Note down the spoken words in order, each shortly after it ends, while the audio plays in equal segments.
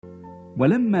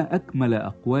ولما أكمل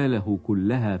أقواله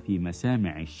كلها في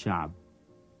مسامع الشعب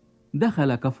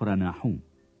دخل كفر ناحوم،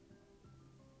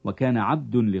 وكان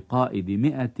عبد لقائد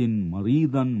 100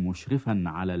 مريضا مشرفا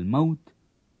على الموت،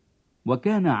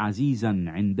 وكان عزيزا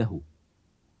عنده.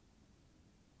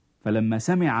 فلما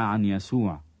سمع عن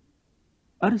يسوع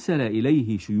أرسل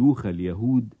إليه شيوخ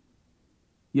اليهود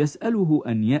يسأله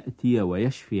أن يأتي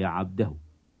ويشفي عبده.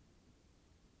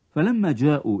 فلما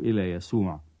جاءوا إلى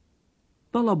يسوع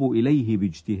طلبوا إليه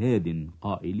باجتهاد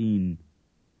قائلين: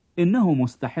 إنه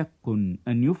مستحق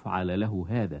أن يفعل له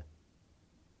هذا،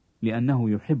 لأنه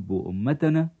يحب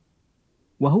أمتنا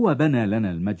وهو بنى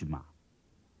لنا المجمع.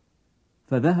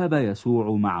 فذهب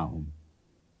يسوع معهم.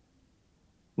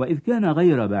 وإذ كان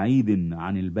غير بعيد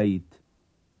عن البيت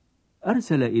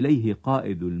أرسل إليه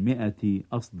قائد 100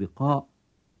 أصدقاء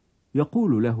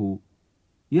يقول له: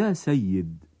 يا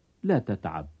سيد، لا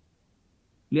تتعب،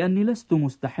 لأني لست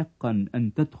مستحقا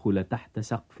أن تدخل تحت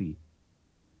سقفي،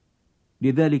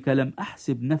 لذلك لم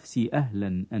أحسب نفسي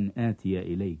أهلا أن آتي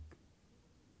إليك،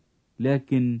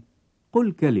 لكن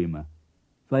قل كلمة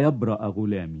فيبرأ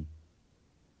غلامي،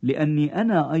 لأني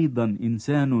أنا أيضا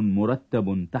إنسان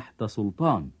مرتب تحت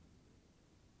سلطان،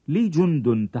 لي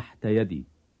جند تحت يدي،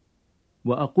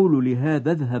 وأقول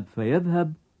لهذا اذهب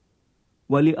فيذهب،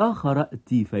 ولآخر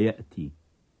أتي فيأتي،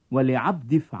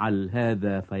 ولعبد افعل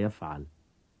هذا فيفعل.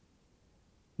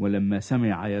 ولما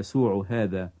سمع يسوع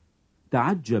هذا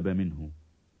تعجب منه،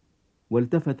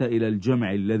 والتفت إلى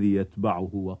الجمع الذي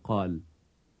يتبعه وقال: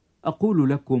 أقول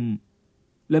لكم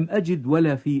لم أجد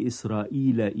ولا في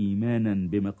إسرائيل إيمانا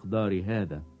بمقدار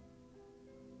هذا.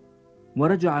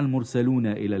 ورجع المرسلون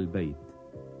إلى البيت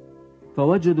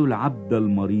فوجدوا العبد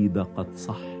المريض قد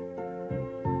صح.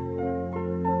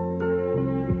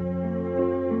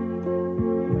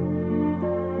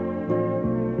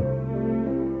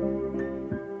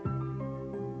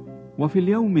 وفي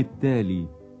اليوم التالي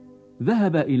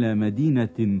ذهب إلى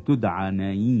مدينة تدعى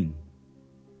نايين،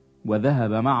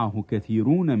 وذهب معه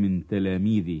كثيرون من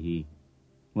تلاميذه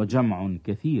وجمع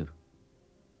كثير.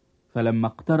 فلما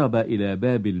اقترب إلى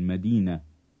باب المدينة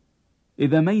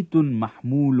إذا ميت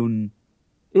محمول،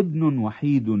 ابن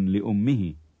وحيد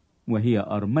لأمه وهي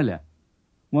أرملة،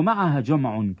 ومعها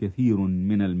جمع كثير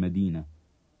من المدينة.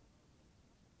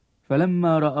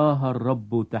 فلما رآها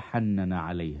الرب تحنن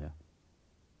عليها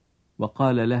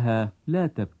وقال لها: لا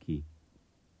تبكي.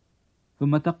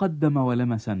 ثم تقدم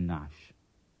ولمس النعش،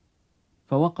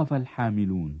 فوقف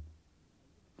الحاملون،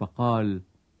 فقال: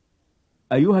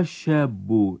 أيها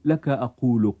الشاب، لك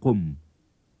أقول قم.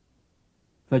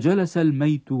 فجلس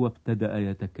الميت وابتدأ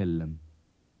يتكلم،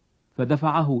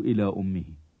 فدفعه إلى أمه.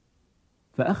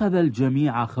 فأخذ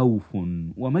الجميع خوف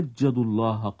ومجدوا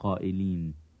الله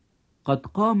قائلين: قد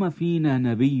قام فينا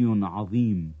نبي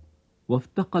عظيم،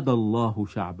 وافتقد الله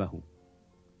شعبه.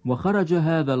 وخرج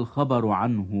هذا الخبر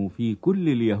عنه في كل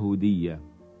اليهودية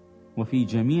وفي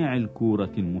جميع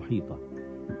الكورة المحيطة.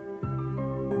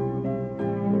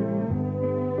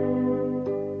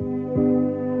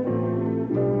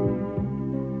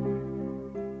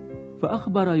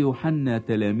 فأخبر يوحنا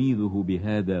تلاميذه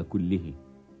بهذا كله.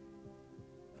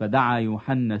 فدعا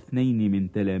يوحنا 2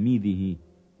 من تلاميذه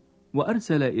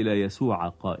وأرسل إلى يسوع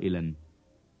قائلا: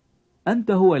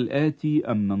 أنت هو الآتي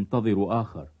أم ننتظر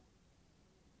آخر؟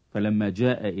 فلما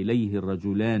جاء إليه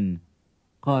الرجلان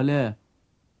قالا: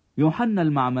 يوحنا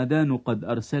المعمدان قد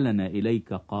أرسلنا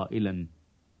إليك قائلا: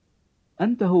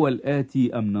 أنت هو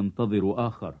الآتي أم ننتظر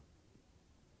آخر؟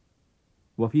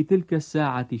 وفي تلك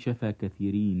الساعة شفى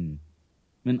كثيرين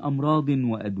من أمراض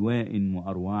وأدواء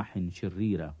وأرواح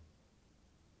شريرة،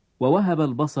 ووهب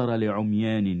البصر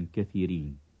لعميان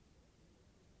كثيرين.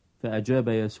 فأجاب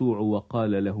يسوع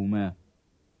وقال لهما: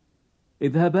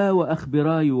 اذهبا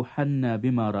وأخبرا يوحنا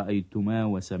بما رأيتما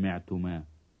وسمعتما.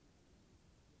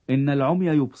 إن العمي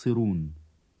يبصرون،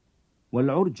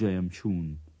 والعرج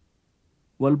يمشون،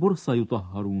 والبرص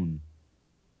يطهرون،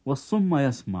 والصم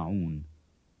يسمعون،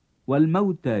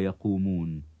 والموتى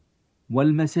يقومون،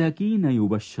 والمساكين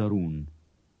يبشرون،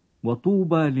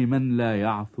 وطوبى لمن لا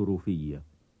يعثر في.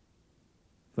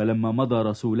 فلما مضى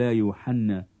رسولا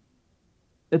يوحنا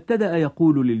ابتدأ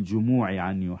يقول للجموع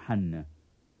عن يوحنا: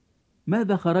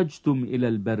 ماذا خرجتم إلى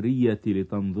البرية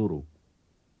لتنظروا؟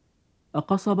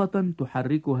 أقصبة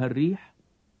تحركها الريح؟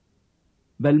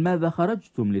 بل ماذا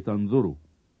خرجتم لتنظروا؟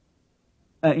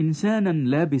 أإنسانا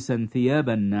لابسا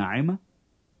ثيابا ناعمة؟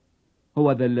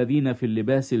 هو ذا الذين في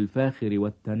اللباس الفاخر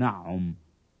والتنعم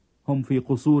هم في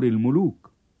قصور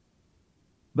الملوك.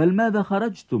 بل ماذا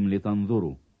خرجتم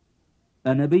لتنظروا؟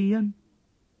 أنبيا؟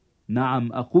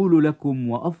 نعم أقول لكم،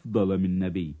 وأفضل من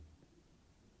نبي.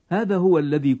 هذا هو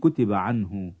الذي كتب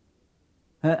عنه: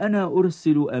 ها أنا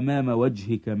أرسل أمام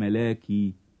وجهك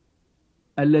ملاكي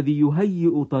الذي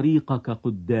يهيئ طريقك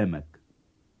قدامك،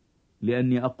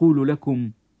 لأني أقول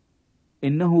لكم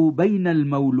إنه بين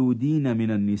المولودين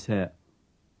من النساء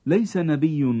ليس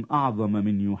نبي أعظم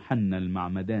من يوحنا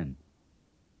المعمدان،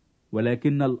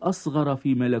 ولكن الأصغر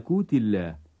في ملكوت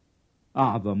الله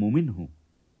أعظم منه.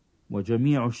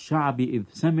 وجميع الشعب إذ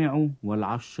سمعوا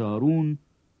والعشارون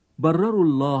برروا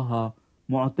الله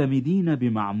معتمدين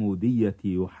بمعمودية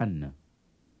يوحنا.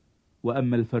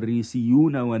 وأما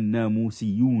الفريسيون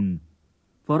والناموسيون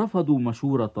فرفضوا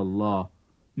مشورة الله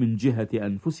من جهة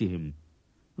أنفسهم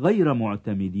غير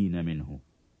معتمدين منه.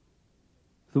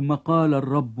 ثم قال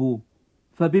الرب: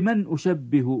 فبمن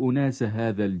أشبه أناس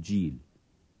هذا الجيل؟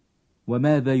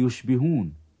 وماذا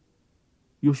يشبهون؟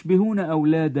 يشبهون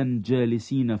أولادا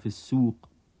جالسين في السوق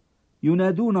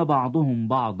ينادون بعضهم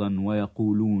بعضا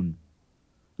ويقولون: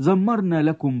 زمرنا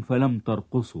لكم فلم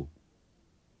ترقصوا،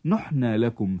 نحنا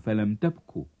لكم فلم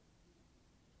تبكوا.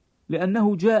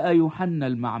 لأنه جاء يوحنا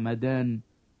المعمدان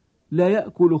لا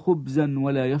يأكل خبزا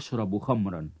ولا يشرب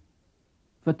خمرا،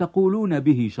 فتقولون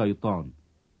به شيطان.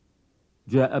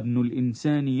 جاء ابن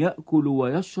الإنسان يأكل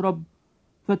ويشرب،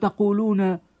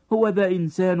 فتقولون هو ذا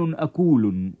إنسان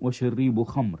أكول وشريب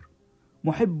خمر،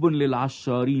 محب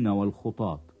للعشارين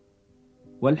والخطاة،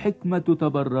 والحكمة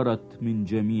تبررت من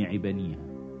جميع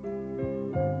بنيها.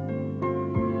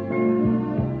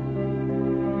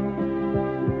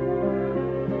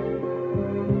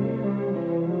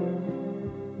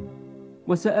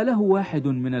 وسأله واحد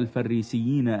من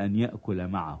الفريسيين أن يأكل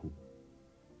معه،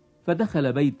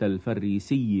 فدخل بيت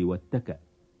الفريسي واتكأ.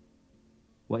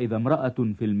 وإذا امرأة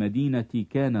في المدينة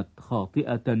كانت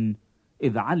خاطئة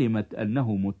إذ علمت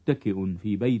أنه متكئ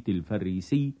في بيت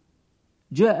الفريسي،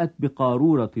 جاءت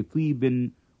بقارورة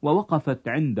طيب ووقفت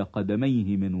عند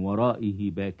قدميه من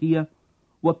ورائه باكية،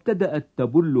 وابتدأت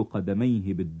تبل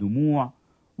قدميه بالدموع،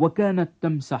 وكانت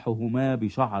تمسحهما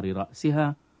بشعر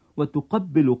رأسها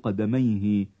وتقبل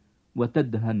قدميه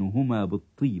وتدهنهما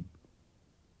بالطيب.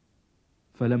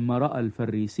 فلما رأى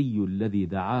الفريسي الذي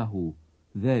دعاه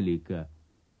ذلك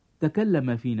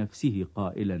تكلم في نفسه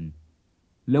قائلا: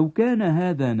 لو كان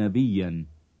هذا نبيا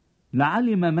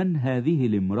لعلم من هذه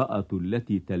الامرأة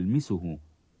التي تلمسه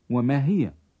وما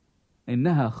هي،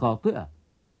 إنها خاطئة.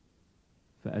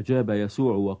 فأجاب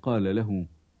يسوع وقال له: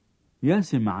 يا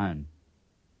سمعان،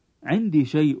 عندي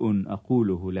شيء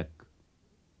أقوله لك.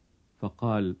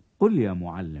 فقال: قل يا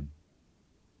معلم.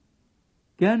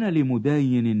 كان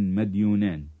لمداين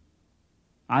مديونان،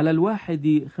 على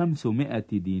الواحد 500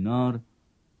 دينار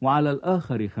وعلى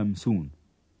الآخر 50.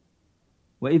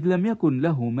 وإذ لم يكن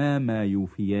لهما ما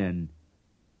يوفيان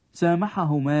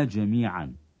سامحهما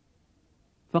جميعا.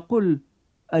 فقل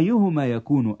أيهما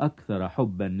يكون أكثر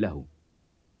حبا له؟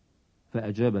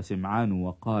 فأجاب سمعان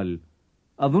وقال: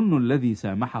 أظن الذي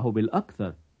سامحه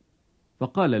بالأكثر.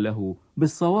 فقال له: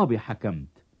 بالصواب حكمت.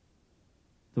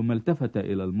 ثم التفت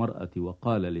إلى المرأة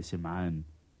وقال لسمعان: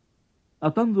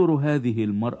 أتنظر هذه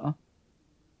المرأة؟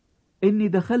 إني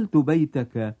دخلت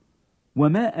بيتك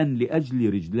وماء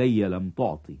لأجل رجلي لم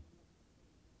تعطي،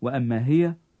 وأما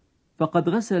هي فقد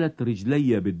غسلت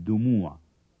رجلي بالدموع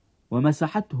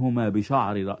ومسحتهما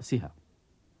بشعر رأسها.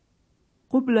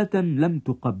 قبلة لم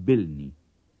تقبلني،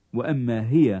 وأما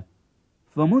هي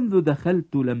فمنذ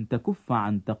دخلت لم تكف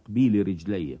عن تقبيل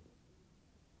رجلي.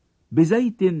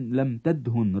 بزيت لم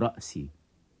تدهن رأسي،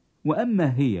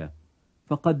 وأما هي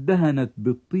فقد دهنت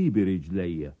بالطيب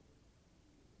رجلي.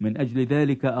 من أجل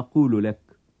ذلك أقول لك: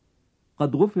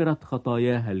 قد غفرت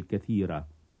خطاياها الكثيرة،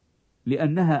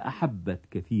 لأنها أحبت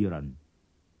كثيرا.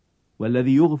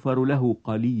 والذي يغفر له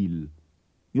قليل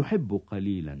يحب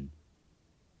قليلا.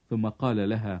 ثم قال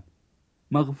لها: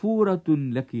 مغفورة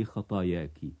لك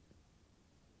خطاياك.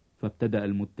 فابتدأ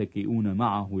المتكئون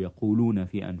معه يقولون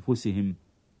في أنفسهم: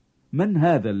 من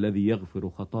هذا الذي يغفر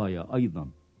خطايا أيضا؟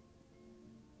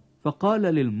 فقال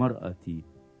للمرأة: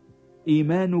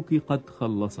 إيمانك قد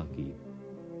خلصك،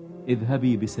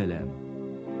 اذهبي بسلام.